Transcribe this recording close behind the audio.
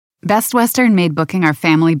Best Western made booking our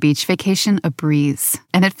family beach vacation a breeze,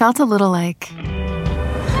 and it felt a little like...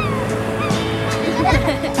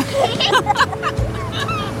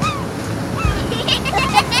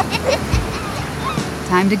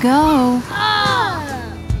 Time to go.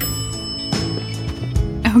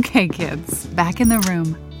 Okay, kids, back in the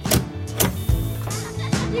room.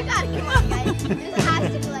 You gotta come on, guys. This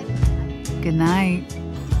has to be like... Good night.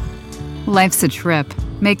 Life's a trip.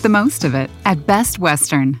 Make the most of it at Best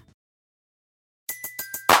Western.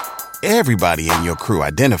 Everybody in your crew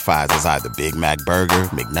identifies as either Big Mac Burger,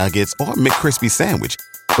 McNuggets, or McCrispy Sandwich.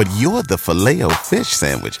 But you're the Filet-O-Fish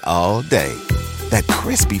Sandwich all day. That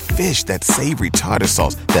crispy fish, that savory tartar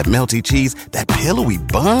sauce, that melty cheese, that pillowy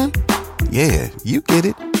bun. Yeah, you get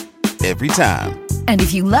it. Every time. And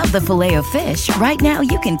if you love the Filet-O-Fish, right now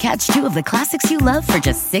you can catch two of the classics you love for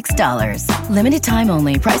just $6. Limited time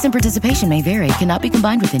only. Price and participation may vary. Cannot be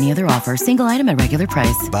combined with any other offer. Single item at regular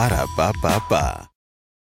price. Ba-da-ba-ba-ba.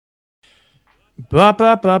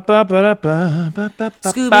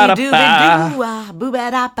 Scooby-Dooby-Doo,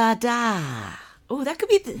 boo-ba-da-ba-da. Oh, that could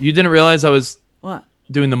be... You didn't realize I was What?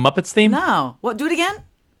 doing the Muppets theme? No. What? Do it again?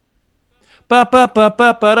 Oh, Oh,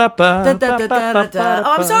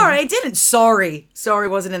 I'm sorry. I didn't. Sorry,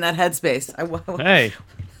 wasn't in that headspace. Hey,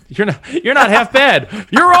 you're not half bad.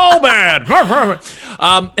 You're all bad.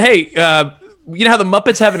 Hey, you know how the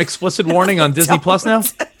Muppets have an explicit warning on Disney Plus now?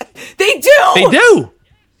 They do. They do.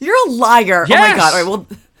 You're a liar. Yes. Oh my god. All right. Well,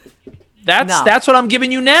 that's what I'm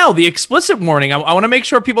giving you now. The explicit warning. I want to make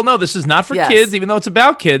sure people know this is not for kids, even though it's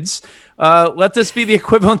about kids. Let this be the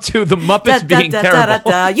equivalent to the Muppets being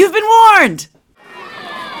terrible. You've been warned.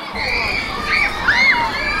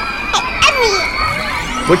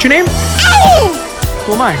 What's your name?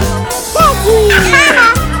 Who am I?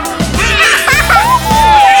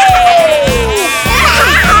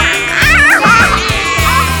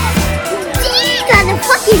 These are the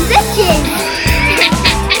fucking bitches!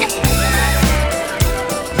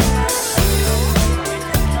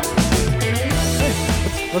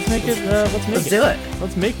 Let's make it. Let's do it.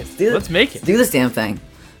 Let's make it. Do it. Let's make it. Do this damn thing.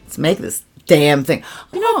 Let's make this damn thing.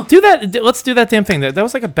 No. Do that. Let's do that damn thing. That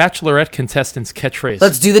was like a Bachelorette contestant's catchphase.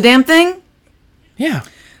 Let's do the damn thing. Yeah.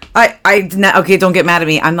 Okay, don't get mad at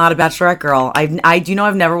me. I'm not a Bachelorette girl. I do you know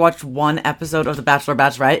I've never watched one episode of The Bachelor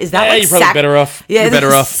Bachelorette. Is that like you're probably better off. Yeah, you're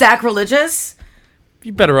better off. Sacrilegious.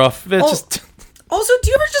 You're better off. It's just. Also, do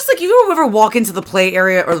you ever just you ever walk into the play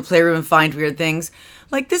area or the playroom and find weird things?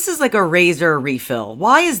 Like, this is like a razor refill.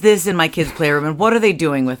 Why is this in my kids' playroom and what are they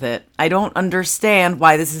doing with it? I don't understand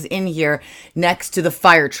why this is in here next to the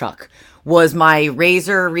fire truck. Was my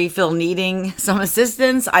razor refill needing some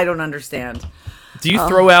assistance? I don't understand. Do you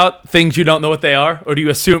throw out things you don't know what they are? Or do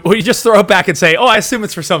you assume, or you just throw it back and say, oh, I assume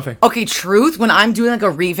it's for something? Okay, truth, when I'm doing like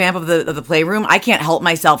a revamp of the playroom, I can't help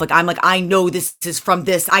myself. Like, I'm like, I know this is from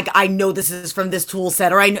this. I know this is from this tool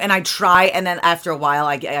set. And I try, and then after a while,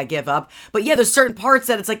 I give up. But yeah, there's certain parts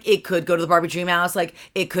that it's like, it could go to the Barbie Dream House. Like,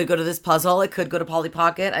 it could go to this puzzle. It could go to Polly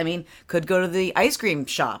Pocket. I mean, could go to the ice cream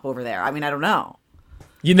shop over there. I mean, I don't know.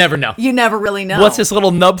 You never know. You never really know. What's this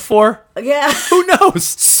little nub for? Yeah. Who knows?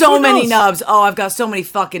 So many nubs. Oh, I've got so many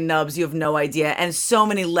fucking nubs. You have no idea. And so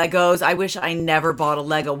many Legos. I wish I never bought a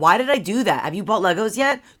Lego. Why did I do that? Have you bought Legos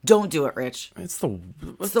yet? Don't do it, Rich. It's the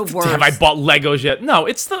worst. Have I bought Legos yet? No,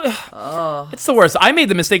 it's the worst. I made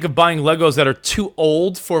the mistake of buying Legos that are too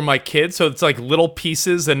old for my kids, so it's like little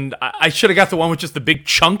pieces, and I should have got the one with just the big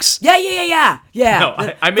chunks. Yeah. No,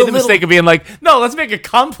 I made the mistake of being like, no, let's make a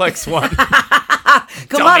complex one.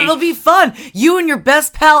 Come on, it'll be fun. You and your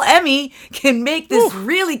best pal Emmy can make this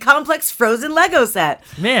really complex Frozen Lego set.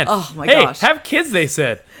 Man, oh my gosh. Have kids, they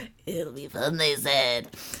said. It'll be fun, they said.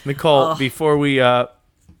 Nicole, before we don't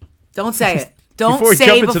say it. Don't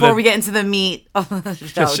say it before we get into the meat of the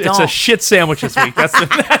show. It's a shit sandwich this week. That's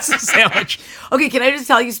the sandwich. Okay, can I just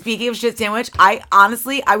tell you, speaking of shit sandwich, I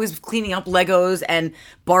was cleaning up Legos and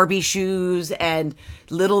Barbie shoes and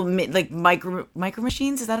little like micro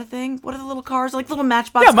machines. Is that a thing? What are the little cars? Like little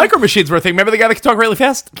Matchbox? Yeah, micro machines were a thing. Remember the guy that could talk really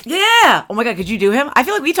fast? Yeah. Oh my God, could you do him? I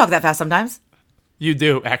feel like we talk that fast sometimes. You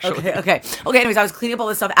do, actually. Okay. Anyways, I was cleaning up all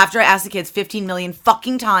this stuff after I asked the kids 15 million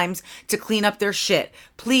fucking times to clean up their shit.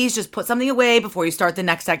 Please just put something away before you start the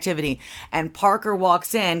next activity. And Parker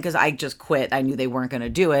walks in because I just quit. I knew they weren't going to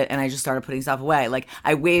do it. And I just started putting stuff away. Like,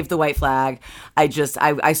 I waved the white flag. I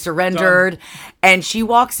surrendered. And she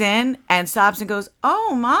walks in and stops and goes,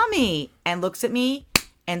 "Oh, mommy," and looks at me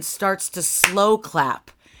and starts to slow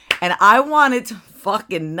clap. And I wanted to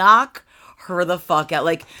fucking knock her the fuck out.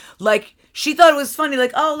 Like, she thought it was funny,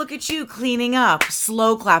 like, oh, look at you cleaning up,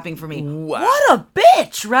 slow clapping for me. Wow. What a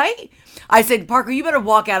bitch, right? I said, Parker, you better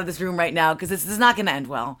walk out of this room right now because this is not going to end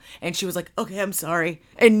well. And she was like, okay, I'm sorry.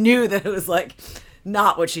 And knew that it was like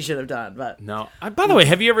not what she should have done. But no. By the way,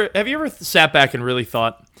 have you ever sat back and really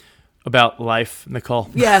thought about life, Nicole?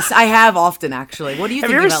 Yes, I have often, actually. What do you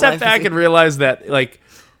think about life? Have you ever sat back and realized that, like,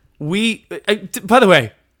 by the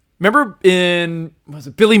way, remember was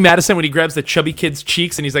it Billy Madison when he grabs the chubby kid's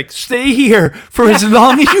cheeks and he's like, stay here for as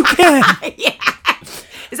long as you can? Yeah.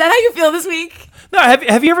 Is that how you feel this week? No,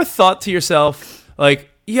 have you ever thought to yourself, like,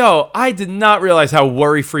 yo, I did not realize how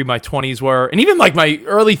worry-free my 20s were, and even, like, my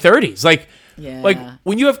early 30s. Like, like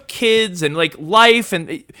when you have kids and, like, life,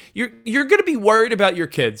 and you're going to be worried about your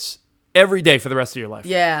kids every day for the rest of your life.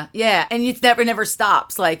 Yeah, and it never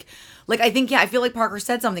stops. Like I think, I feel like Parker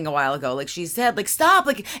said something a while ago. Like she said, like, stop,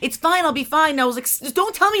 like, it's fine, I'll be fine. And I was like, just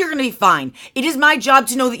don't tell me you're going to be fine. It is my job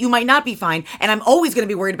to know that you might not be fine. And I'm always going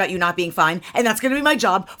to be worried about you not being fine. And that's going to be my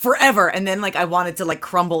job forever. And then, like, I wanted to, like,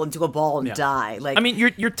 crumble into a ball and die. Like, I mean,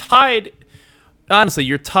 you're tied, honestly,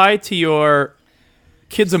 you're tied to your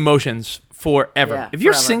kids' emotions forever. Yeah, if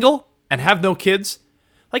you're forever. single and have no kids,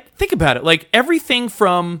 like, think about it. Like, everything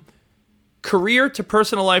from career to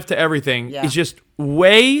personal life to everything is just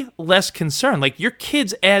way less concern. Like, your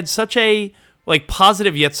kids add such a, like,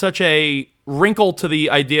 positive yet such a wrinkle to the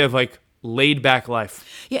idea of, like, laid back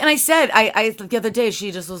life. Yeah, and I said, I the other day,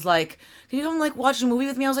 she just was like, can you come, like, watch a movie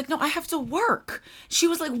with me? I was like, no, I have to work. She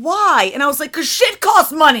was like, why? And I was like, because shit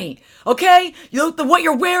costs money, okay? You know, what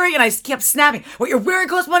you're wearing, and I kept snapping, what you're wearing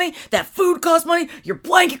costs money, that food costs money, your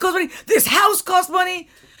blanket costs money, this house costs money.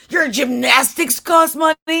 Your gymnastics cost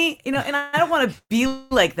money, you know, and I don't want to be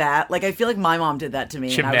like that. Like, I feel like my mom did that to me.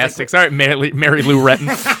 Gymnastics. All right, Mary Lou Retton.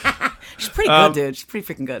 She's pretty good, dude. She's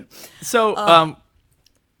pretty freaking good. So,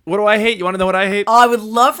 what do I hate? You want to know what I hate? Oh, I would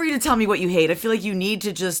love for you to tell me what you hate. I feel like you need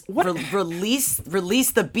to just release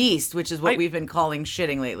the beast, which is what we've been calling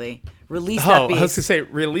shitting lately. Release that beast. I was going to say,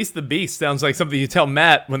 release the beast sounds like something you tell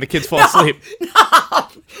Matt when the kids fall asleep.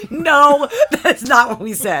 No, that's not what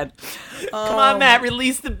we said. Come on, Matt,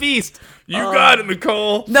 release the beast. You got it,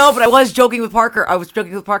 Nicole. No, but I was joking with Parker. I was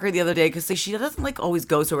joking with Parker the other day because she doesn't, like, always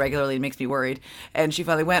go so regularly. It makes me worried. And she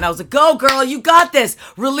finally went, and I was like, go, girl, you got this.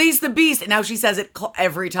 Release the beast. And now she says it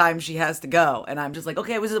every time she has to go. And I'm just like,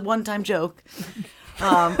 okay, it was a one-time joke.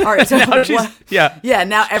 All right, so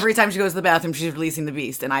now every time she goes to the bathroom, she's releasing the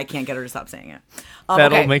beast, and I can't get her to stop saying it.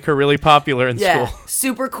 That'll make her really popular in school.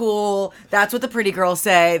 Super cool. That's what the pretty girls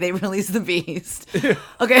say. They release the beast.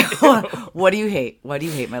 Okay, hold on. What do you hate? What do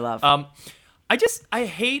you hate, my love? I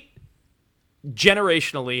hate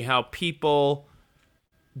generationally how people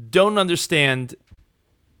don't understand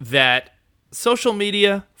that social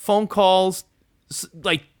media, phone calls,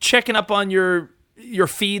 like checking up on your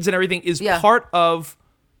feeds and everything is part of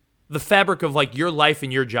the fabric of, like, your life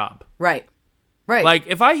and your job. Right. Like,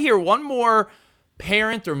 if I hear one more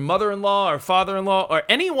parent or mother-in-law or father-in-law or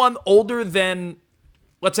anyone older than,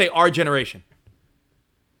 let's say, our generation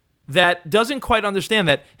that doesn't quite understand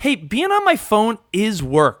that, hey, being on my phone is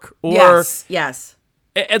work. Or yes.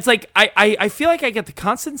 It's like, I feel like I get the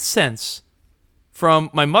constant sense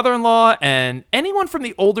from my mother-in-law and anyone from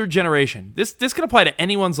the older generation. This can apply to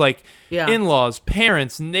anyone's, like, in-laws,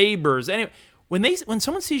 parents, neighbors. When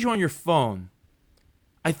someone sees you on your phone,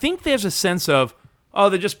 I think there's a sense of, oh,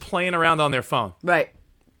 they're just playing around on their phone. Right.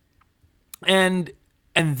 And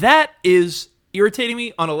that is irritating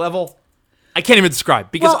me on a level I can't even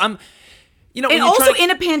describe because I'm. You know, and also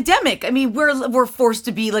in a pandemic, I mean, we're forced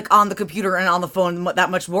to be, like, on the computer and on the phone that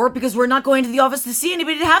much more because we're not going to the office to see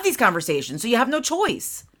anybody to have these conversations. So you have no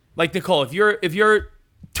choice. Like, Nicole, if you're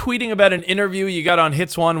tweeting about an interview you got on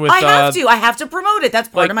Hits One with, I have to promote it. That's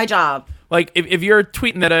part of my job. Like, if you're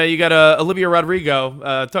tweeting that you got Olivia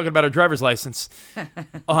Rodrigo talking about her driver's license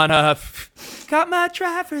on got my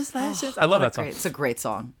driver's license. I love that song. It's a great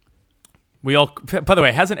song. By the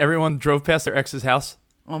way, hasn't everyone drove past their ex's house?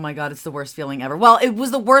 Oh my God, it's the worst feeling ever. Well, it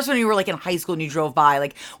was the worst when you were, like, in high school and you drove by.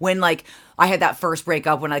 Like, when, like, I had that first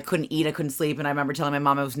breakup when I couldn't eat, I couldn't sleep, and I remember telling my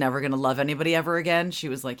mom I was never going to love anybody ever again. She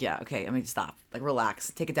was like, yeah, okay, I mean, stop. Like,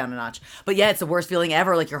 relax. Take it down a notch. But yeah, it's the worst feeling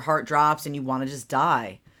ever. Like, your heart drops and you want to just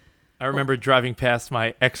die. I remember driving past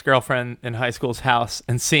my ex-girlfriend in high school's house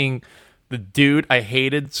and seeing the dude I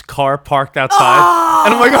hated's car parked outside.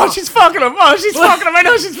 And I'm like, oh, she's fucking him. Oh, she's fucking him. I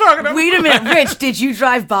know she's fucking him. Wait a minute, Rich, did you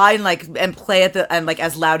drive by and play and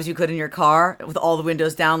as loud as you could in your car with all the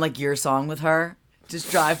windows down, like your song with her? Just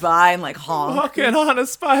drive by and, like, honk. Walking on a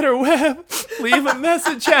spider web. Leave a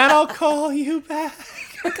message and I'll call you back.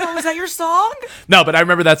 Oh, was that your song? No, but I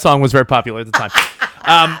remember that song was very popular at the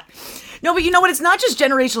time. No, but you know what? It's not just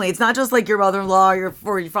generationally. It's not just like your mother-in-law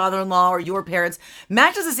or your father-in-law or your parents.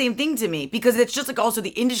 Matt does the same thing to me because it's just like also the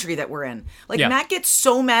industry that we're in. Like Yeah. Matt gets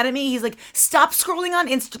so mad at me. He's like, stop scrolling on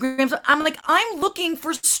Instagram. So I'm like, I'm looking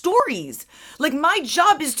for stories. Like my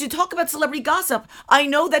job is to talk about celebrity gossip. I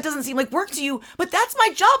know that doesn't seem like work to you, but that's my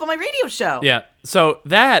job on my radio show. Yeah. So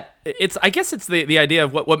I guess it's the idea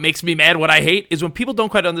of what makes me mad, what I hate, is when people don't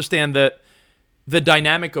quite understand the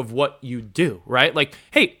dynamic of what you do, right? Like,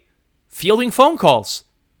 hey, fielding phone calls,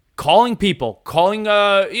 calling people, calling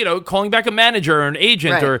back a manager or an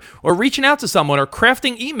agent, Right. or reaching out to someone, or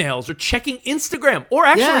crafting emails, or checking Instagram, or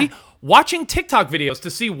actually Yeah. watching TikTok videos to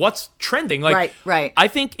see what's trending. Like, Right. I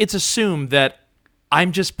think it's assumed that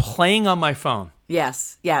I'm just playing on my phone.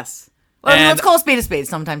 Yes. Well, I mean, And- let's call a spade a spade.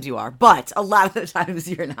 Sometimes you are, but a lot of the times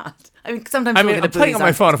you're not. I mean, sometimes you look at I'm the playing on my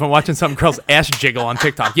booties phone if I'm watching some girl's ass jiggle on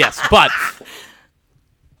TikTok. Yes, but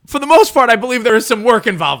for the most part, I believe there is some work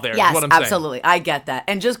involved there. Yes, is what I'm saying. absolutely. I get that.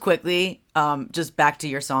 And just quickly, just back to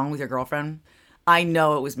your song with your girlfriend. I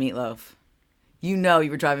know it was Meatloaf. You know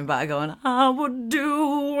you were driving by going, I would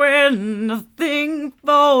do anything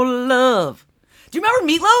for love. Do you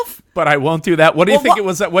remember Meatloaf? But I won't do that. What do you Well, think what- it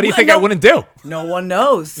was? What do you well, think no- I wouldn't do? No one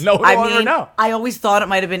knows. No one will ever know. I always thought it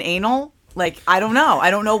might have been anal. Like, I don't know. I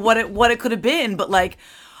don't know what it could have been, but like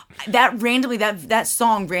that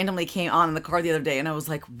song randomly came on in the car the other day, and I was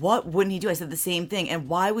like, what wouldn't he do? I said the same thing. And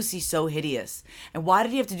why was he so hideous? And why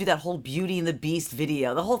did he have to do that whole Beauty and the Beast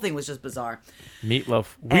video? The whole thing was just bizarre. Meatloaf.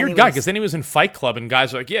 And Weird he guy, was- because then he was in Fight Club, and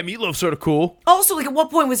guys were like, yeah, Meatloaf's sort of cool. Also, like, at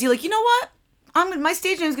what point was he like, you know what? My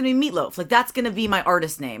stage name is gonna be Meatloaf. Like, that's gonna be my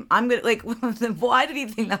artist name. I'm gonna like. Why did he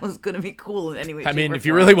think that was gonna be cool in any way? I mean, shape, or if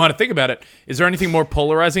you form? really want to think about it, is there anything more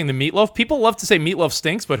polarizing than Meatloaf? People love to say Meatloaf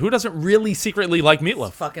stinks, but who doesn't really secretly like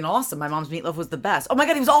Meatloaf? Fucking awesome. My mom's Meatloaf was the best. Oh my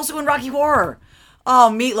god, he was also in Rocky Horror. Oh,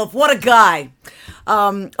 Meatloaf, what a guy.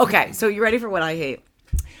 Okay, so you ready for what I hate?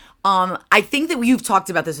 I think that you've talked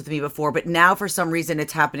about this with me before, but now for some reason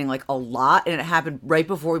it's happening like a lot, and it happened right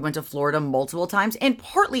before we went to Florida multiple times, and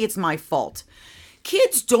partly it's my fault.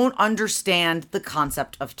 Kids don't understand the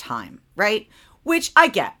concept of time, right? Which I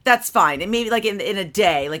get. That's fine. And maybe like in a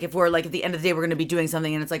day, like if we're like at the end of the day, we're going to be doing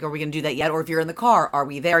something and it's like, are we going to do that yet? Or if you're in the car, are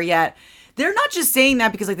we there yet? They're not just saying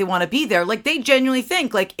that because like they want to be there. Like they genuinely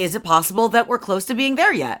think like, is it possible that we're close to being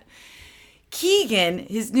there yet? Keegan,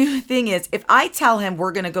 his new thing is if I tell him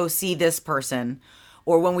we're going to go see this person,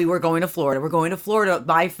 or when we were going to Florida, we're going to Florida,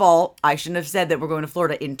 my fault. I shouldn't have said that we're going to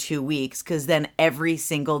Florida in 2 weeks, because then every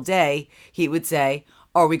single day he would say,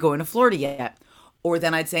 are we going to Florida yet? Or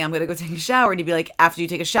then I'd say, I'm going to go take a shower. And he'd be like, after you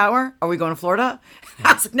take a shower, are we going to Florida?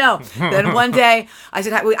 I was like, no. Then one day I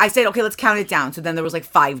said, okay, let's count it down. So then there was like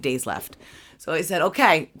 5 days left. So I said,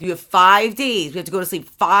 okay, you have 5 days. We have to go to sleep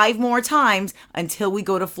 5 more times until we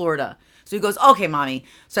go to Florida. So he goes, okay, mommy.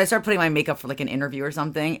 So I start putting my makeup for like an interview or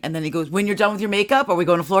something. And then he goes, when you're done with your makeup, are we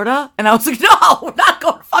going to Florida? And I was like, no, we're not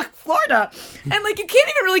going to fucking Florida. And like, you can't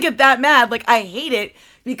even really get that mad. Like, I hate it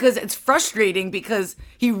because it's frustrating because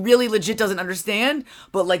he really legit doesn't understand.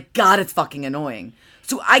 But like, God, it's fucking annoying.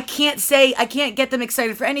 So I can't get them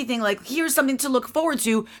excited for anything. Like, here's something to look forward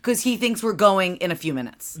to because he thinks we're going in a few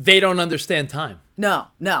minutes. They don't understand time. No.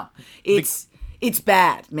 It's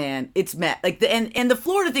bad, man. It's mad. Like and the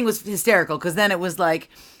Florida thing was hysterical because then it was like,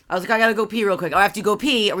 I was like, I gotta go pee real quick. Oh, I have to go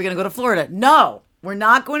pee. Are we gonna go to Florida? No, we're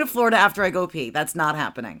not going to Florida after I go pee. That's not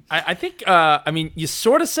happening. I think, I mean, you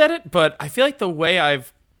sort of said it, but I feel like the way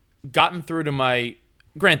I've gotten through to my,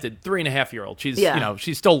 granted, 3.5-year-old, she's,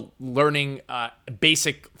 she's still learning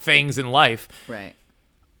basic things in life. Right.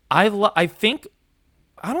 I think,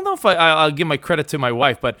 I don't know if I'll give my credit to my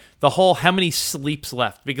wife, but the whole how many sleeps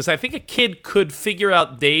left, because I think a kid could figure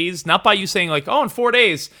out days, not by you saying like, oh, in 4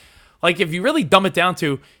 days, like if you really dumb it down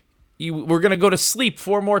to, we're gonna go to sleep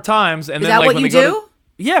 4 more times, and Is then that like what when you they go do?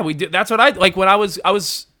 yeah, we did. That's what I like when I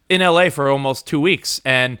was in LA for almost 2 weeks,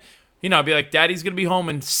 and I'd be like, Daddy's gonna be home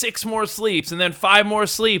in 6 more sleeps, and then 5 more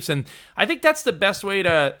sleeps, and I think that's the best way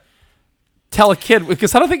to tell a kid,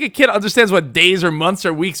 because I don't think a kid understands what days or months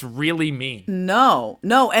or weeks really mean. No,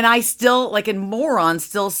 and I still and morons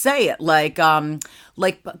still say it. Like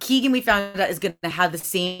Keegan, we found out is going to have the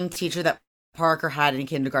same teacher that Parker had in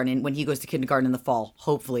kindergarten when he goes to kindergarten in the fall,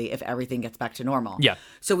 hopefully, if everything gets back to normal. Yeah.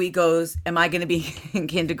 So he goes, am I going to be in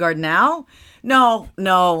kindergarten now?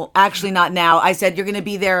 No, actually not now. I said, you're going to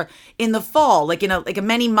be there in the fall, like in a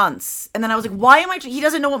many months. And then I was like, why am I, he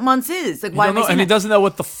doesn't know what months is. Like, why am I saying and he that? doesn't know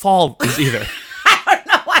what the fall is either. I don't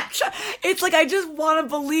know. It's like I just want to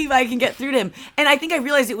believe I can get through to him. And I think I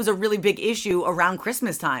realized it was a really big issue around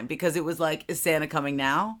Christmas time because it was like, is Santa coming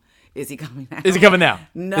now? Is he coming now? Is he coming now?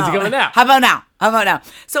 No. Is he coming now? How about now? How about now?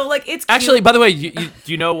 So like it's cute. Actually, by the way, do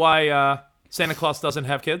you know why Santa Claus doesn't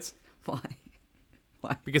have kids? Why?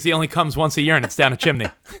 Because he only comes once a year and it's down a chimney.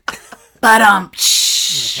 But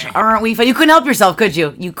aren't we? You couldn't help yourself, could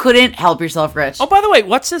you? You couldn't help yourself, Rich. Oh, by the way,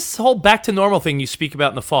 what's this whole back to normal thing you speak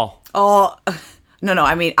about in the fall? Oh, no.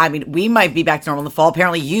 I mean, we might be back to normal in the fall.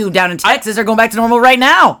 Apparently, you down in Texas are going back to normal right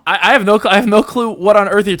now. I have no clue what on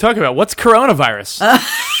earth you're talking about. What's coronavirus?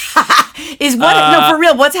 No, for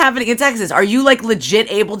real? What's happening in Texas? Are you like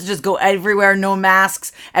legit able to just go everywhere, no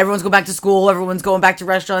masks? Everyone's going back to school. Everyone's going back to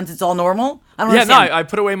restaurants. It's all normal. I don't understand. No, I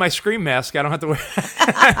put away my Scream mask. I don't have to wear.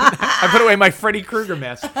 I put away my Freddy Krueger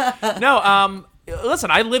mask. No,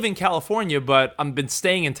 listen, I live in California, but I've been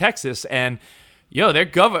staying in Texas, and their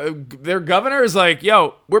governor is like,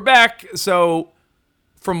 we're back. So,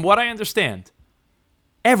 from what I understand,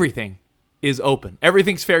 everything is open.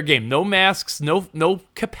 Everything's fair game. No masks, no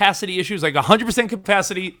capacity issues, like 100%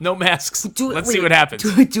 capacity, no masks. Let's see what happens.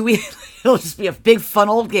 Do we, it'll just be a big fun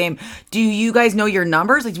old game. Do you guys know your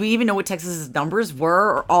numbers? Like, do we even know what Texas's numbers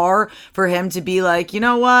were or are for him to be like, you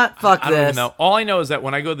know what? Fuck this. I don't even know. All I know is that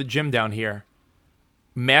when I go to the gym down here,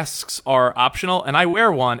 masks are optional, and I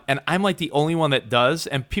wear one, and I'm like the only one that does,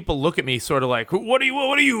 and people look at me sort of like, what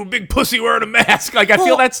are you, big pussy wearing a mask? Like, I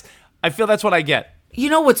feel that's what I get. You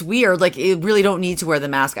know what's weird? Like, you really don't need to wear the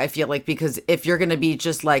mask, I feel like, because if you're going to be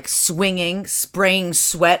just like swinging, spraying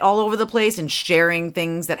sweat all over the place and sharing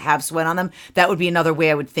things that have sweat on them, that would be another way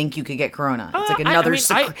I would think you could get corona. It's like another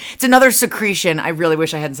it's another secretion. I really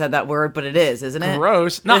wish I hadn't said that word, but it is, isn't it?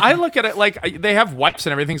 Gross. No, I look at it like they have wipes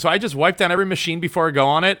and everything, so I just wipe down every machine before I go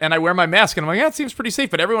on it, and I wear my mask, and I'm like, yeah, it seems pretty safe,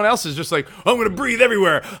 but everyone else is just like, I'm going to breathe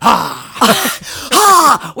everywhere.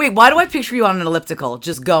 Wait, why do I picture you on an elliptical,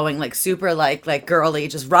 just going like super like girly,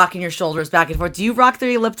 just rocking your shoulders back and forth? Do you rock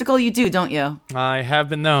the elliptical? You do, don't you? I have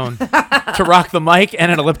been known to rock the mic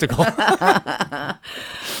and an elliptical.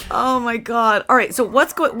 Oh my god! All right, so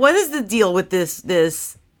what is the deal with this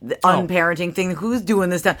unparenting thing? Who's doing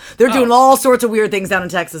this down? They're doing all sorts of weird things down in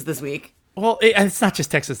Texas this week. Well, it's not just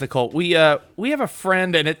Texas, Nicole. We have a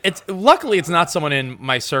friend, and it's luckily it's not someone in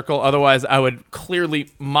my circle. Otherwise, I would clearly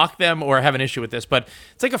mock them or have an issue with this. But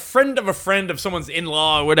it's like a friend of someone's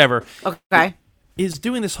in-law or whatever. Okay, is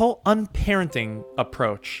doing this whole unparenting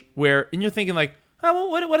approach and you're thinking like, oh,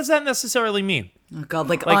 well, what does that necessarily mean? Oh god,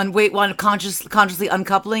 consciously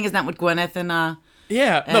uncoupling? Isn't that what Gwyneth and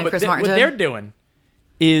Chris Martin what they're doing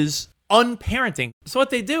is unparenting. So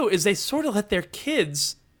what they do is they sort of let their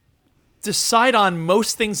kids decide on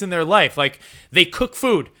most things in their life. Like, they cook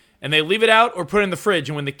food and they leave it out or put it in the fridge,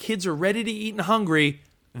 and when the kids are ready to eat and hungry,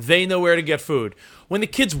 they know where to get food. When the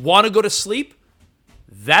kids want to go to sleep,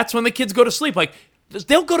 that's when the kids go to sleep. Like,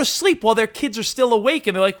 they'll go to sleep while their kids are still awake,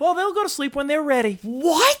 and they're like, well, they'll go to sleep when they're ready.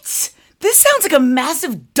 What? This sounds like a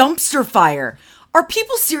massive dumpster fire. Are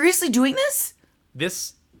people seriously doing this?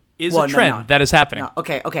 This is a trend that is happening. No,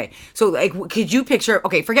 okay. So, like, could you picture?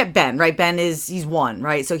 Okay, forget Ben, right? Ben he's one,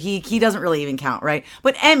 right? So he doesn't really even count, right?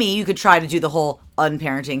 But Emmy, you could try to do the whole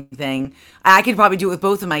unparenting thing. I could probably do it with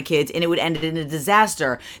both of my kids, and it would end in a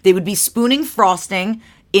disaster. They would be spooning frosting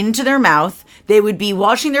into their mouth. They would be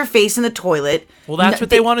washing their face in the toilet. Well, that's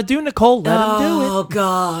what they want to do, Nicole. Let them do it. Oh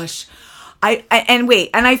gosh.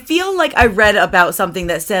 I feel like I read about something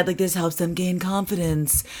that said like this helps them gain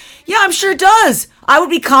confidence. Yeah, I'm sure it does. I would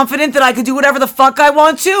be confident that I could do whatever the fuck I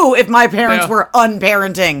want to if my parents were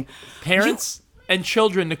unparenting. Parents and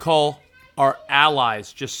children, Nicole, are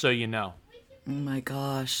allies, just so you know. Oh my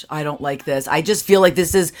gosh, I don't like this. I just feel like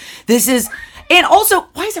this is, and also,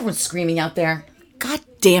 why is everyone screaming out there? God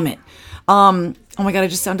damn it. Oh my god, I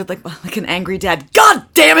just sounded like an angry dad. God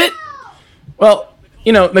damn it. Well,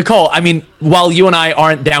 Nicole, I mean, while you and I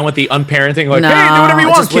aren't down with the unparenting, like, hey, do whatever you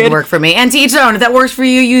want, it just wouldn't work for me. And to each their own. If that works for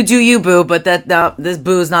you, you do you, boo. But this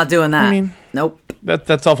boo's not doing that. I mean, nope.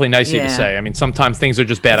 That's awfully nice of you to say. I mean, sometimes things are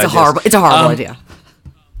just bad ideas. It's a horrible idea.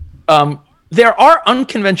 There are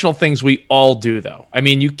unconventional things we all do, though. I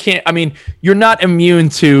mean, you're not immune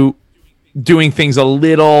to doing things a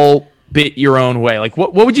little bit your own way. Like,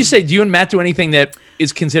 what would you say? Do you and Matt do anything that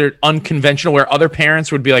is considered unconventional where other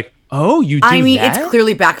parents would be like, oh, you do that? I mean, it's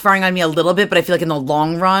clearly backfiring on me a little bit, but I feel like in the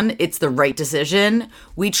long run, it's the right decision.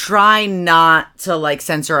 We try not to,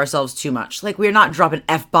 censor ourselves too much. Like, we're not dropping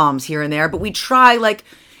F-bombs here and there, but we try,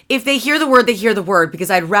 if they hear the word, they hear the word, because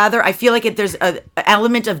I feel like there's an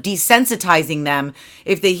element of desensitizing them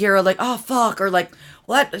if they hear, oh, fuck, or,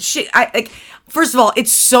 what? Shit. First of all,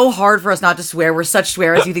 it's so hard for us not to swear. We're such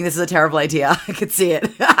swearers. You think this is a terrible idea. I could see it.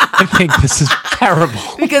 I think this is terrible.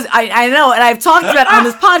 Because I know, and I've talked about on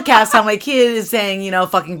this podcast how my kid is saying,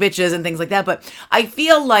 fucking bitches and things like that. But I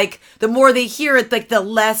feel like the more they hear it, like the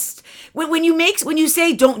less when you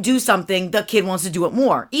say don't do something, the kid wants to do it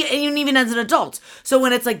more, even as an adult. So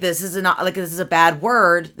when it's like this is a bad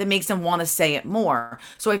word, that makes them want to say it more.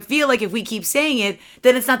 So I feel like if we keep saying it,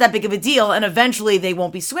 then it's not that big of a deal, and eventually they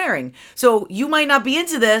won't be swearing. So you might not be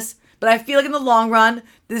into this, but I feel like in the long run,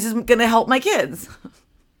 this is going to help my kids.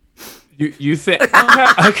 You think?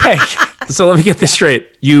 Okay. So let me get this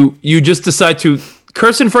straight. You just decide to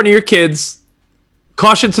curse in front of your kids.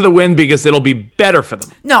 Caution to the wind because it'll be better for them.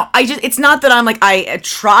 No, it's not that I'm like, I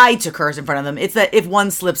try to curse in front of them. It's that if one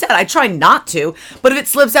slips out, I try not to. But if it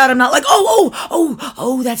slips out, I'm not like,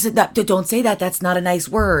 don't say that. That's not a nice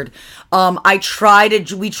word. We try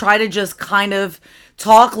to just kind of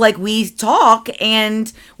talk like we talk.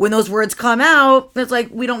 And when those words come out, it's like,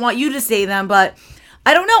 we don't want you to say them. But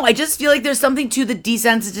I don't know. I just feel like there's something to the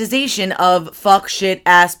desensitization of fuck, shit,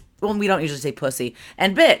 ass. Well, we don't usually say pussy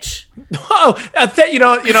and bitch. Oh, you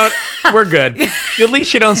know, we're good. At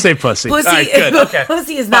least you don't say pussy. Pussy, all right, good. Okay.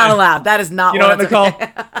 Pussy is not allowed. That is not. You know what, Nicole?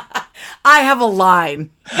 I have a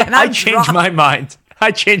line, and I changed my mind.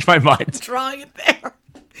 Drawing it there.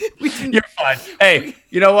 You're fine. Hey,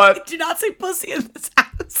 you know what? Do not say pussy in this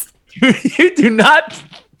house. You do not.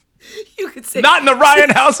 You could say not in the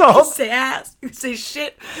Ryan household. You say ass. You say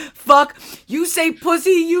shit. Fuck. You say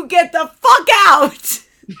pussy. You get the fuck out.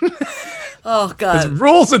 Oh God! There's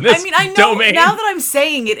rules in this. I mean, I know domain. now that I'm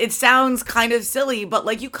saying it, it sounds kind of silly, but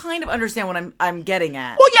like you kind of understand what I'm getting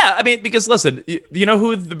at. Well, yeah, I mean, because listen, you know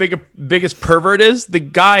who the biggest pervert is? The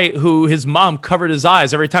guy who his mom covered his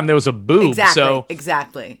eyes every time there was a boob.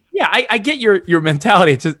 Exactly. Yeah, I get your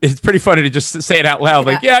mentality. It's pretty funny to just say it out loud.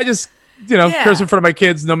 Yeah. Like, I just. Curse in front of my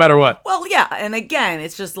kids no matter what. Well, yeah. And again,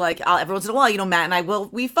 it's just like every once in a while, Matt and I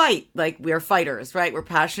we fight. Like, we are fighters, right? We're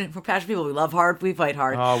passionate people. We love hard. We fight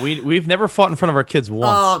hard. Oh, we've never fought in front of our kids once.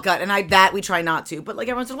 Oh, God. And we try not to. But like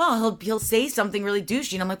every once in a while, he'll say something really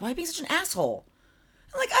douchey. And I'm like, why are you being such an asshole?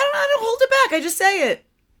 I'm like, I don't hold it back. I just say it.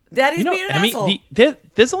 Daddy's being an asshole.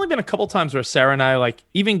 There's only been a couple times where Sarah and I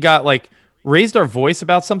even got raised our voice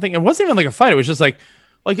about something. It wasn't even like a fight. It was just like,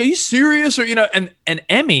 are you serious? Or, and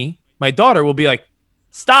Emmy, my daughter, will be like,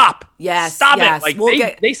 stop. Yes. Stop it. Like,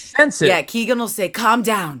 they sense it. Yeah, Keegan will say, calm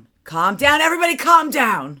down. Calm down. Everybody calm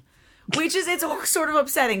down. Which is, it's sort of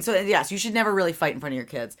upsetting. So, yes, you should never really fight in front of your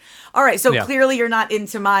kids. All right. So, Clearly you're not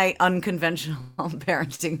into my unconventional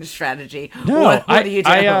parenting strategy. No. What do you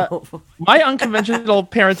do? My unconventional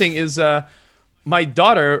parenting is my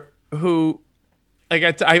daughter who,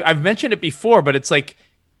 I've mentioned it before, but it's like,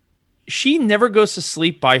 she never goes to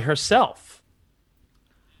sleep by herself.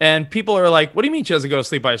 And people are like, what do you mean she doesn't go to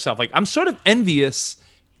sleep by herself? Like, I'm sort of envious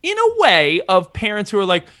in a way of parents who are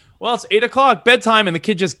like, well, it's 8:00 bedtime, and the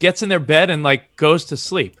kid just gets in their bed and goes to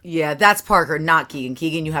sleep. Yeah, that's Parker, not Keegan.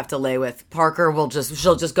 Keegan, you have to lay with. Parker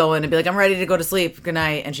she'll just go in and be like, I'm ready to go to sleep. Good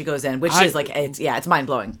night. And she goes in, which is it's mind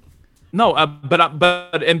blowing. No, but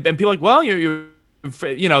people are like, well,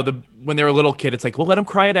 when they're a little kid, it's like, well, let him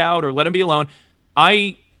cry it out or let him be alone.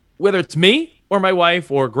 Whether it's me or my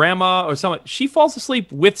wife or grandma or someone, she falls asleep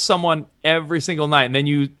with someone every single night, and then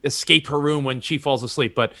you escape her room when she falls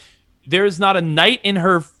asleep. But there's not a night in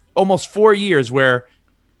her almost 4 years where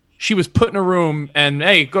she was put in a room and,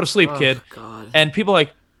 hey, go to sleep, kid. God. And people are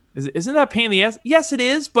like, isn't that a pain in the ass? Yes, it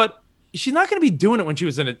is, but she's not going to be doing it when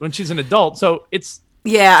she's an adult. So it's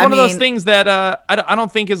one of those things that I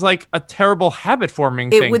don't think is like a terrible habit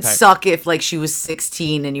forming thing. It would suck if she was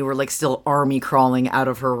 16 and you were still army crawling out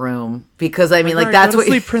of her room, because that's what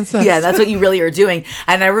sleep, princess. Yeah, that's what you really are doing.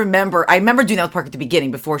 And I remember doing that with Parker at the beginning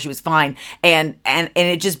before she was fine, and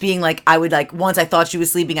it just being I would once I thought she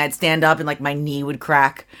was sleeping, I'd stand up and my knee would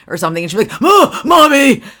crack or something, and she'd be like, "Oh,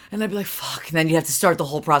 mommy," and I'd be like, "Fuck," and then you have to start the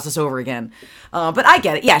whole process over again. But I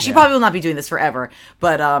get it. Yeah, she probably will not be doing this forever.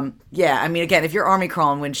 But again, if you're army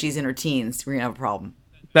crawling when she's in her teens, we're gonna have a problem.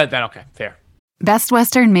 That okay, fair. Best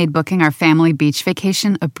Western made booking our family beach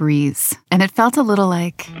vacation a breeze, and it felt a little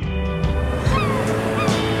like...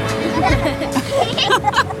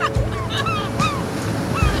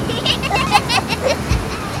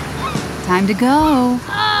 Time to go.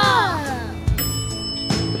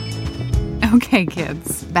 Okay,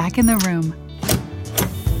 kids, back in the room.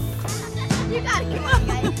 You gotta come on,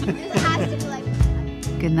 guys. This has to be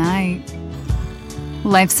Good night.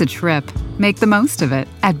 Life's a trip. Make the most of it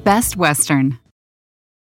at Best Western.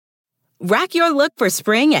 Rack your look for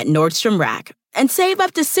spring at Nordstrom Rack and save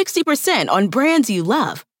up to 60% on brands you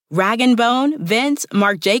love. Rag & Bone, Vince,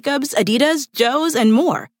 Marc Jacobs, Adidas, Joe's, and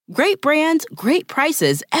more. Great brands, great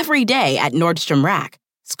prices every day at Nordstrom Rack.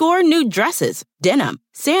 Score new dresses, denim,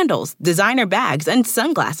 sandals, designer bags, and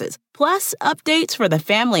sunglasses, plus updates for the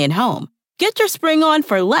family and home. Get your spring on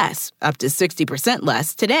for less, up to 60%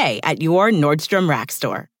 less, today at your Nordstrom Rack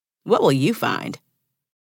store. What will you find?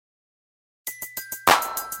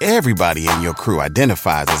 Everybody in your crew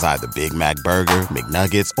identifies as either Big Mac Burger,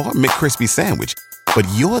 McNuggets, or McCrispy Sandwich. But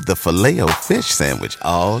you're the Filet-O-Fish Sandwich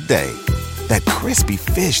all day. That crispy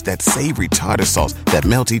fish, that savory tartar sauce, that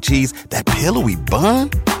melty cheese, that pillowy bun.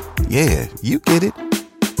 Yeah, you get it.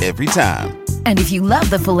 Every time. And if you love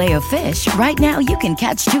the Filet-O-Fish, right now you can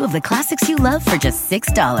catch two of the classics you love for just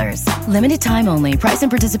 $6. Limited time only. Price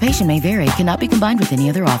and participation may vary. Cannot be combined with any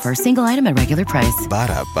other offer. Single item at regular price.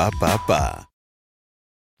 Ba-da-ba-ba-ba.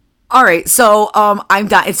 All right, so I'm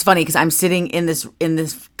done. It's funny because I'm sitting in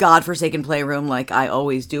this godforsaken playroom like I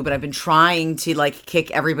always do, but I've been trying to like kick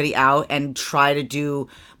everybody out and try to do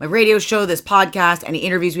my radio show, this podcast, any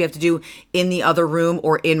interviews we have to do in the other room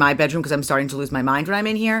or in my bedroom because I'm starting to lose my mind when I'm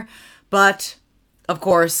in here. But of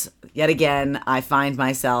course, yet again, I find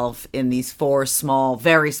myself in these four small,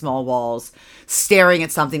 very small walls, staring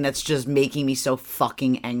at something that's just making me so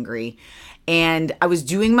fucking angry. And I was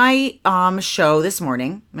doing my show this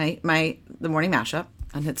morning, the morning mashup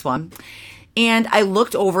on Hits One, and I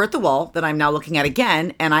looked over at the wall that I'm now looking at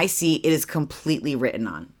again, and I see it is completely written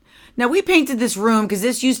on. Now, we painted this room because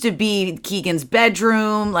this used to be Keegan's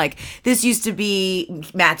bedroom, like this used to be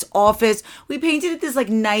Matt's office. We painted it this like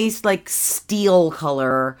nice like steel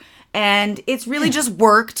color, and it's really just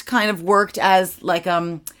worked as like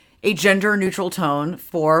a gender neutral tone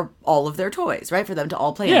for all of their toys, right? For them to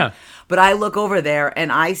all play in. But I look over there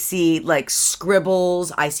and I see like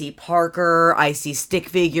scribbles, I see Parker, I see stick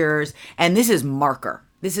figures, and this is marker.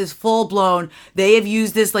 This is full blown. They have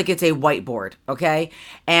used this like it's a whiteboard, okay?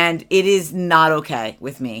 And it is not okay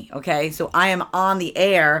with me, okay? So I am on the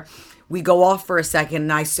air. We go off for a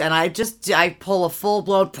second and I pull a full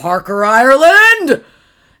blown Parker Ireland.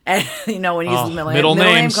 And you know, when you use the middle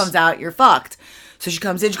name comes out, you're fucked. So she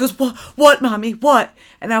comes in, she goes, what, mommy, what?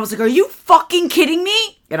 And I was like, are you fucking kidding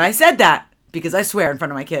me? And I said that because I swear in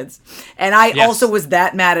front of my kids. And I also was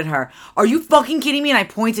that mad at her. Are you fucking kidding me? And I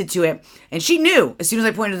pointed to it. And she knew, as soon as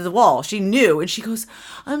I pointed to the wall, she knew. And she goes,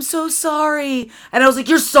 I'm so sorry. And I was like,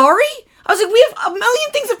 you're sorry? I was like, we have a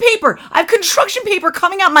million things of paper. I have construction paper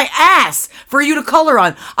coming out my ass for you to color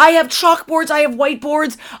on. I have chalkboards. I have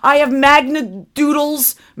whiteboards. I have Magna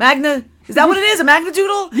Doodles. Is that what it is? A Magna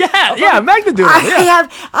Doodle? Yeah, Magna Doodle.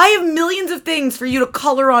 I have millions of things for you to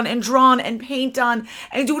color on and draw on and paint on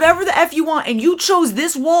and do whatever the F you want. And you chose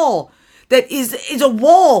this wall that is a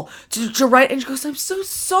wall to write. And she goes, I'm so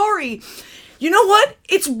sorry. You know what?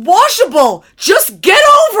 It's washable. Just get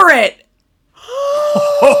over it.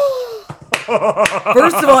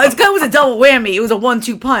 First of all, it was a double whammy. It was a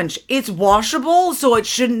 1-2 punch. It's washable, so it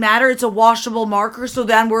shouldn't matter. It's a washable marker, so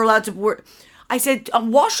then we're allowed to work. I said,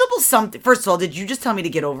 washable something. First of all, did you just tell me to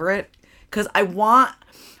get over it? Because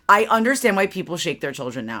I understand why people shake their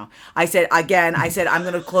children now. I said, I'm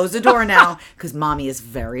going to close the door now because mommy is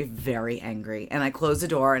very, very angry. And I closed the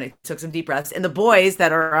door and I took some deep breaths. And the boys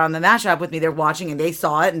that are on the mashup with me, they're watching and they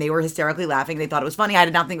saw it and they were hysterically laughing. They thought it was funny. I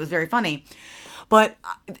did not think it was very funny. But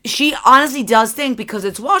she honestly does think because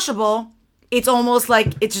it's washable, it's almost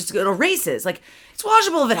like it just erases. Like, it's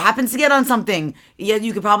washable if it happens to get on something. Yeah,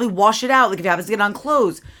 you could probably wash it out, like if it happens to get on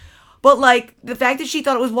clothes. But, like, the fact that she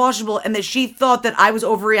thought it was washable and that she thought that I was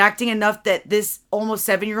overreacting enough that this almost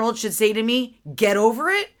 7-year-old should say to me, get over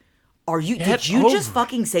it? Did you just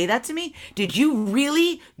fucking say that to me? Did you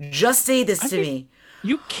really just say this to me?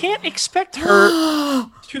 You can't expect her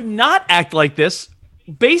to not act like this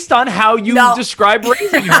based on how you describe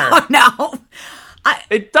raising her. No.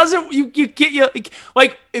 It doesn't,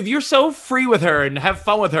 like, if you're so free with her and have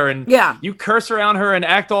fun with her and you curse around her and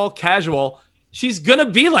act all casual, she's going to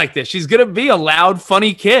be like this. She's going to be a loud,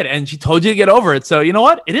 funny kid. And she told you to get over it. So you know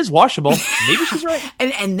what? It is washable. Maybe she's right.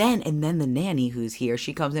 and then the nanny who's here,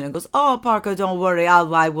 she comes in and goes, oh, Parker, don't worry.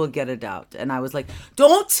 I will get it out. And I was like,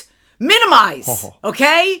 don't minimize.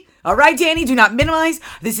 Okay? All right, Danny, do not minimize.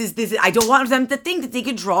 This is. I don't want them to think that they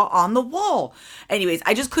could draw on the wall. Anyways,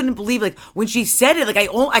 I just couldn't believe, like, when she said it, like,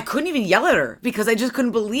 I couldn't even yell at her because I just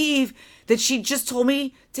couldn't believe that she just told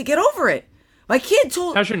me to get over it. My kid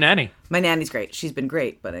told. How's your nanny? My nanny's great. She's been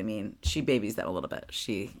great, but I mean, she babies them a little bit.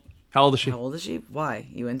 How old is she? How old is she? Why?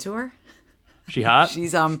 You into her? She hot?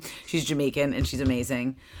 She's Jamaican and she's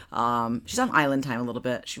amazing. She's on island time a little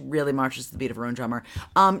bit. She really marches to the beat of her own drummer.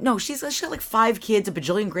 No, she's got like 5 kids, a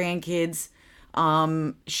bajillion grandkids.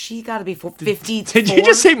 She got to be 50. Did you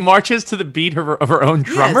just say marches to the beat of her own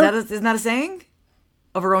drummer? Yeah, isn't that a saying?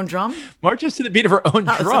 of her own drum? Marches to the beat of her own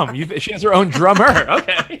drum. She has her own drummer.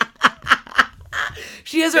 Okay.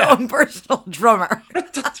 She has her own personal drummer.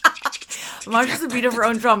 Marches to the beat of her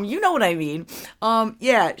own drum. You know what I mean?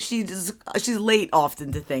 Yeah, she's late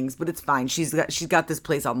often to things, but it's fine. She's got this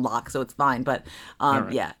place on lock, so it's fine. But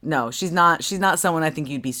right. yeah, no, she's not someone I think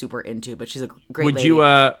you'd be super into. But she's a great Would lady. you?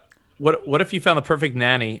 What if you found the perfect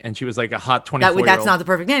nanny and she was like a hot 24-year-old? That's not the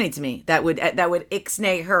perfect nanny to me. That would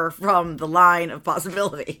ixnay her from the line of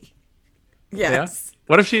possibility. Yes. Yeah?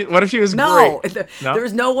 What if she was No, great?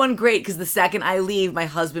 there's no one great because the second I leave, my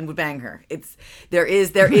husband would bang her. There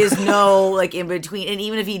is no like in between, and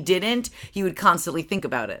even if he didn't, he would constantly think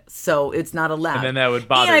about it. So it's not allowed. And then that would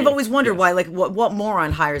bother. And I've you. always wondered why, like, what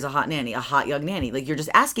moron hires a hot nanny, a hot young nanny? Like, you're just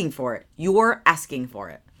asking for it. You're asking for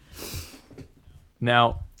it.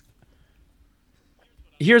 Now,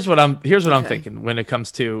 here's what I'm thinking when it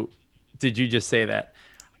comes to. Did you just say that?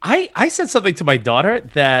 I said something to my daughter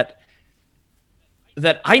that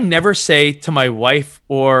I never say to my wife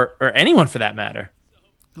or anyone for that matter.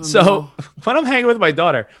 So when I'm hanging with my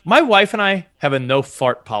daughter, my wife and I have a no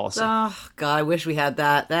fart policy. Oh God, I wish we had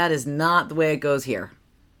that. That is not the way it goes here.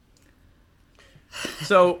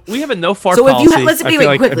 So we have a no fart So if policy. you let's I wait feel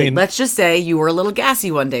like- quickly. I mean, Let's just say you were a little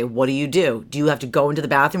gassy one day. What do you do? Do you have to go into the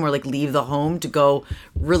bathroom or like leave the home to go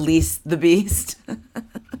release the beast?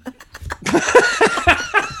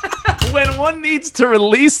 when one needs to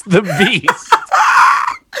release the beast.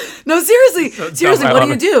 No, seriously. Seriously, I what do love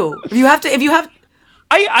you do? If you have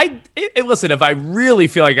Listen, if I really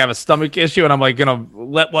feel like I have a stomach issue and I'm like gonna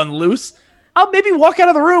let one loose, I'll maybe walk out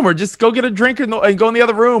of the room or just go get a drink and go in the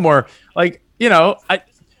other room, or like,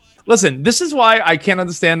 listen, this is why I can't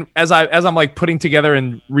understand as I'm like putting together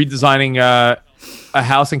and redesigning a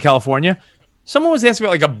house in California. Someone was asking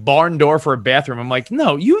about like a barn door for a bathroom. I'm like,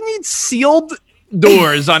 no, you need sealed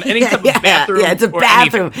doors on any type of bathroom. Yeah, it's a or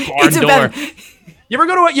bathroom. any barn It's a door. bathroom. You ever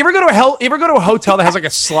go to a hotel that has like a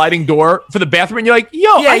sliding door for the bathroom and you're like,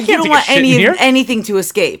 yo, Yeah, I you can't don't take want a shit in here. anything to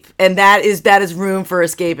escape, and that is room for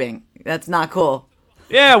escaping. That's not cool.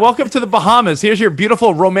 Yeah, welcome to the Bahamas. Here's your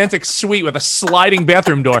beautiful romantic suite with a sliding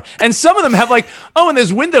bathroom door. And some of them have like, and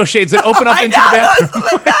there's window shades that open up into the bathroom.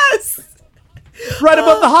 That's the best. Right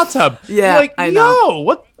above the hot tub. Yeah, You're like, I know. yo,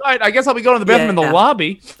 what? All right, I guess I'll be going to the bathroom in the Yeah.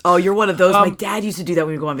 lobby. Oh, you're one of those. My dad used to do that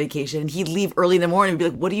when we go on vacation. He'd leave early in the morning and be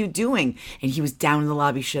like, "What are you doing?" And he was down in the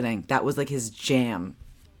lobby shitting. That was like his jam.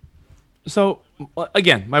 So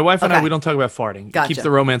again, my wife and I, Okay. we don't talk about farting. It Gotcha. keeps the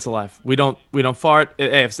romance alive. We don't fart.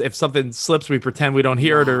 If something slips, we pretend we don't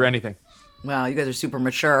hear it or anything. Wow, you guys are super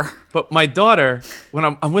mature. But my daughter, when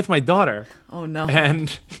I'm with my daughter, Oh no.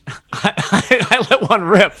 and I let one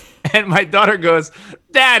rip, and my daughter goes,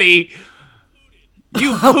 "Daddy,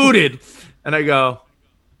 you pooted," and I go,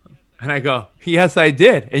 "Yes, I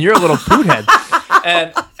did," and you're a little poot head.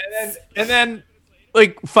 and then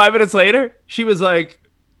like 5 minutes later, she was like,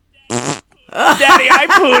 "Daddy, I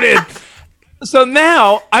pooted." So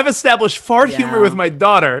now I've established fart humor with my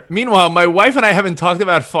daughter. Meanwhile, my wife and I haven't talked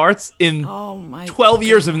about farts in Oh my 12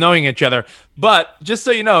 years of knowing each other. But just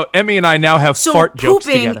so you know, Emmy and I now have So fart jokes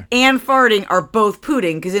pooping together. and farting are both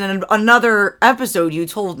pooting, because in another episode you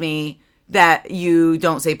told me that you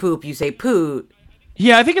don't say poop, you say poot.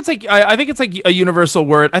 Yeah, I think it's like a universal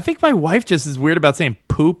word. I think my wife just is weird about saying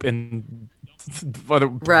poop and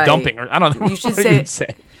Right. dumping, or I don't know. You should what say- you'd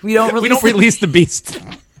say. We don't release the beast.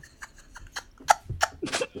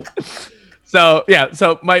 So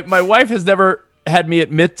my wife has never had me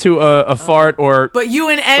admit to a fart or. But you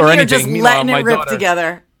and or Emmy are anything. just Meanwhile, letting my it rip daughter-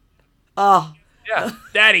 together. Oh. Yeah,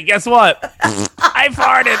 Daddy, guess what? I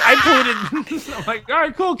farted. I pooted. I'm like, all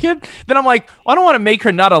right, cool, kid. Then I'm like, I don't want to make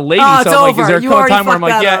her not a lady. Oh, so it's I'm like, over. is there a You already time where I'm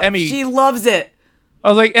fucked like, that yeah, up. Emmy? She loves it. I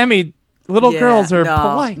was like, Emmy, little Yeah, girls are no,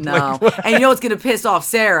 polite. No, Like, and you know what's gonna piss off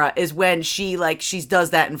Sarah is when she does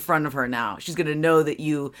that in front of her now. She's gonna know that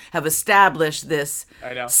you have established this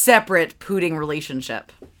I know. separate pooting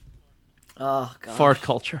relationship. Oh god. fart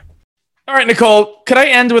culture. All right, Nicole, could I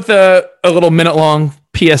end with a little minute-long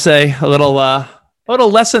PSA, a little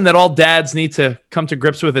lesson that all dads need to come to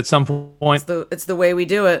grips with at some point? It's the way we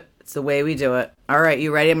do it. It's the way we do it. All right,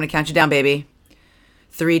 you ready? I'm gonna count you down, baby.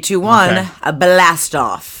 3, 2, 1. Okay. A blast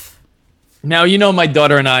off. Now, you know my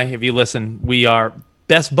daughter and I, if you listen, we are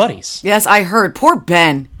best buddies. Yes, I heard. Poor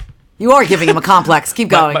Ben. You are giving him a complex. Keep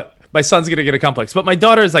going. My son's going to get a complex. But my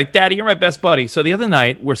daughter is like, Daddy, you're my best buddy. So the other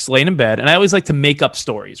night, we're laying in bed, and I always like to make up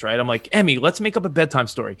stories, right? I'm like, Emmy, let's make up a bedtime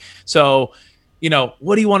story. So,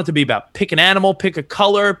 what do you want it to be about? Pick an animal, pick a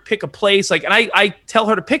color, pick a place. Like, and I tell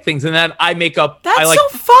her to pick things, and then I make up. That's I like,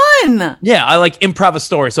 so fun. Yeah, I like improv a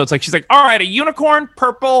story. So it's like, she's like, all right, a unicorn,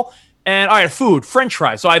 purple, And all right, food, French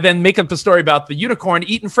fries. So I then make up a story about the unicorn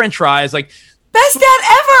eating French fries. Like, Best dad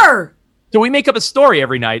ever. so we make up a story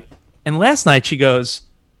every night. And last night she goes,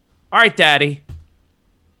 all right, Daddy,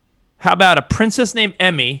 how about a princess named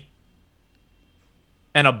Emmy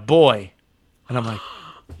and a boy? And I'm like,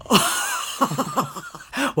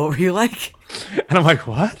 What were you like? and I'm like,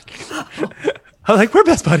 what? I was like, we're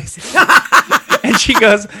best buddies. And she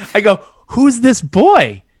goes, I go, who's this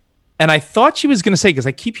boy? And I thought she was going to say, because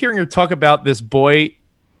I keep hearing her talk about this boy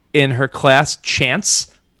in her class,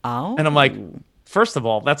 Chance. Oh. And I'm like, first of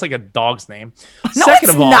all, that's like a dog's name. No, Second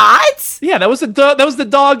it's of all, not. yeah, that was the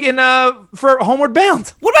dog in for Homeward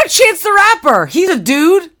Bound. What about Chance the Rapper? He's a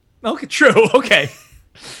dude. Okay, true. Okay.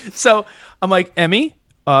 So I'm like, Emmy,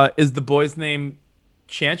 is the boy's name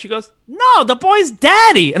Chance? She goes, no, the boy's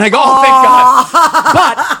Daddy. And I go, oh, thank God.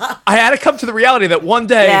 But I had to come to the reality that one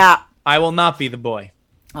day I will not be the boy.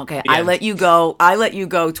 Okay, I let you go. I let you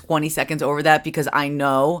go 20 seconds over that because I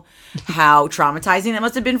know how traumatizing that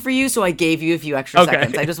must have been for you. So I gave you a few extra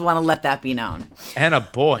seconds. I just want to let that be known. And a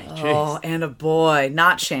boy. Jeez. Oh, and a boy.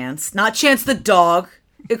 Not Chance. Not Chance the dog.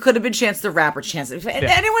 It could have been Chance the Rapper. Chance.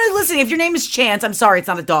 Anyone who's listening, if your name is Chance, I'm sorry, it's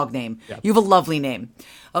not a dog name. Yeah. You have a lovely name.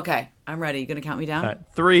 Okay, I'm ready. You gonna count me down? All right,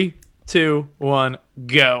 3, 2, 1,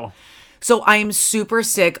 go. So I am super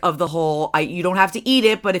sick of the whole, you don't have to eat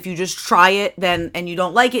it, but if you just try it then and you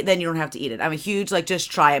don't like it, then you don't have to eat it. I'm a huge,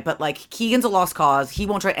 just try it. But, Keegan's a lost cause. He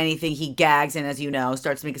won't try anything. He gags and, as you know,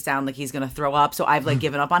 starts to make it sound like he's going to throw up. So I've,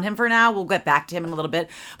 given up on him for now. We'll get back to him in a little bit.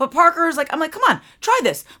 But Parker's I'm like, come on, try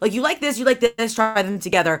this. You like this, try them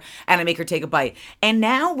together. And I make her take a bite. And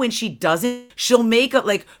now when she doesn't, she'll make up,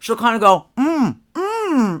 she'll kind of go,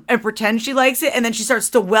 and pretend she likes it, and then she starts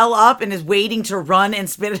to well up and is waiting to run and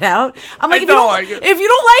spit it out. I'm like, if you don't like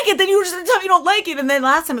it, then you just tell me you don't like it. And then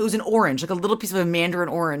last time it was an orange, a little piece of a mandarin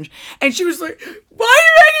orange, and she was like, why are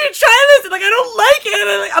you making me try this? And I don't like it.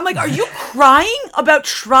 And I'm like, are you crying about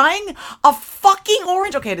trying a fucking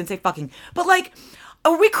orange? Okay, I didn't say fucking, but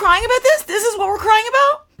are we crying about this? This is what we're crying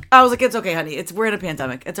about? I was like, it's okay, honey. We're in a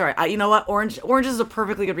pandemic. It's all right. You know what? Orange is a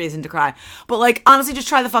perfectly good reason to cry. But honestly, just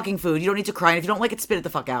try the fucking food. You don't need to cry. And if you don't like it, spit it the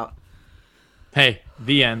fuck out. Hey,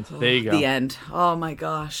 the end. There you go. The end. Oh my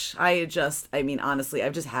gosh. Honestly,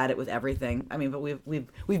 I've just had it with everything. But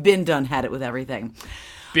we've been done, had it with everything.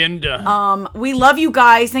 Been done. We love you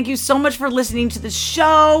guys. Thank you so much for listening to the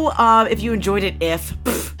show. If you enjoyed it,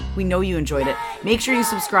 we know you enjoyed it. Make sure you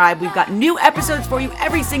subscribe. We've got new episodes for you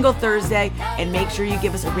every single Thursday. And make sure you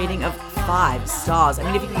give us a rating of 5 stars.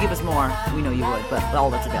 If you could give us more, we know you would, but all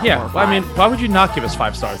that's available. Yeah, why would you not give us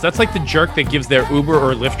 5 stars? That's like the jerk that gives their Uber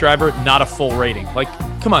or Lyft driver not a full rating.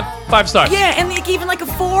 Come on, 5 stars. Yeah, and even a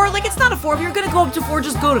 4, it's not a 4. If you're going to go up to 4,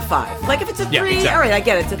 just go to 5. If it's a 3, exactly. All right, I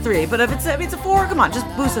get it, it's a 3. But if it's a 4, come on, just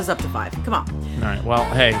boost us up to 5. Come on. All right, well,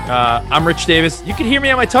 hey, I'm Rich Davis. You can hear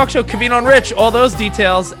me on my talk show, Covino and Rich. All those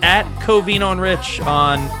details at Covino and Rich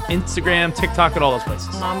on Instagram, TikTok, and all those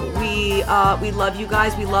places. We love you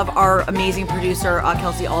guys. We love our amazing producer,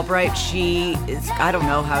 Kelsey Albright. She is, I don't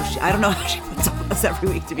know how she puts up with us every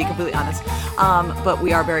week, to be completely honest. But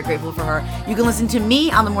we are very grateful for her. You can listen to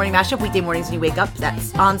me on the Morning Mashup weekday mornings when you wake up.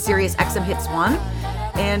 That's on Sirius XM Hits 1.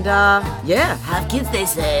 And have kids, they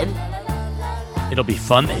said. It'll be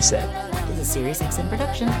fun, they said. This is a Sirius XM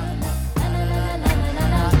production.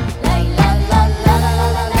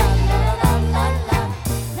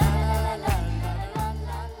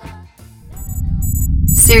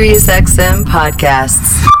 Sirius XM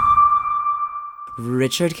podcasts.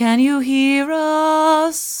 Richard, can you hear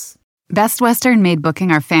us? Best Western made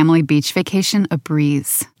booking our family beach vacation a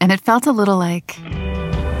breeze, and it felt a little like...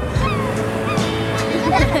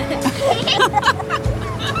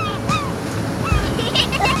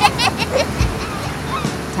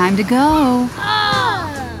 Time to go.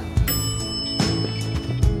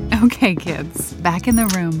 Okay, kids, back in the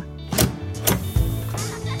room.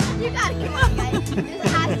 You gotta come on, guys.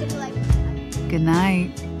 This has to be Good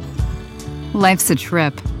night. Life's a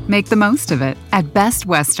trip. Make the most of it at Best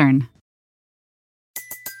Western.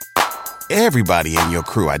 Everybody in your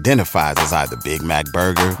crew identifies as either Big Mac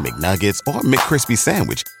Burger, McNuggets, or McCrispy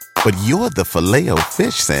Sandwich. But you're the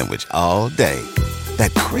Filet-O-Fish Sandwich all day.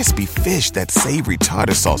 That crispy fish, that savory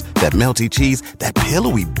tartar sauce, that melty cheese, that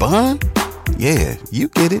pillowy bun. Yeah, you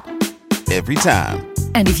get it. Every time.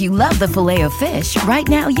 And if you love the Filet-O-Fish, right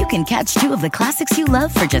now you can catch 2 of the classics you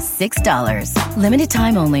love for just $6. Limited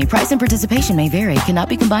time only. Price and participation may vary. Cannot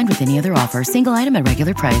be combined with any other offer. Single item at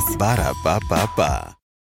regular price. Ba-da-ba-ba-ba.